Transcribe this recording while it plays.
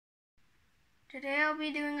Today I'll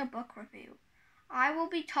be doing a book review. I will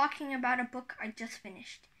be talking about a book I just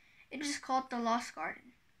finished. It is called The Lost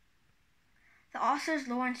Garden. The author is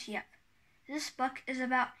Laurence. This book is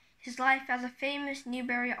about his life as a famous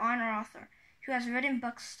Newbery Honor author who has written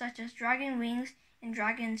books such as Dragon Wings and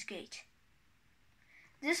Dragon's Gate.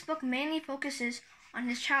 This book mainly focuses on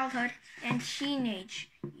his childhood and teenage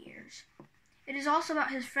years. It is also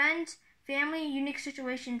about his friends, family, unique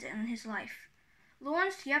situations in his life.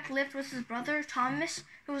 Laurence lived with his brother Thomas,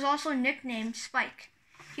 who was also nicknamed Spike.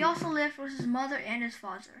 He also lived with his mother and his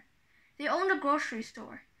father. They owned a grocery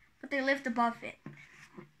store, but they lived above it.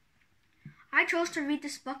 I chose to read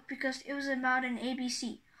this book because it was about an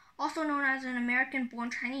ABC, also known as an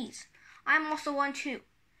American-born Chinese. I am also one too.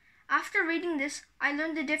 After reading this, I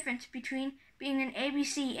learned the difference between being an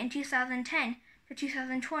ABC in 2010 to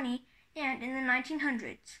 2020 and in the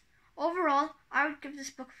 1900s. Overall, I would give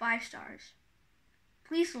this book 5 stars.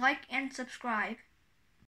 Please like and subscribe.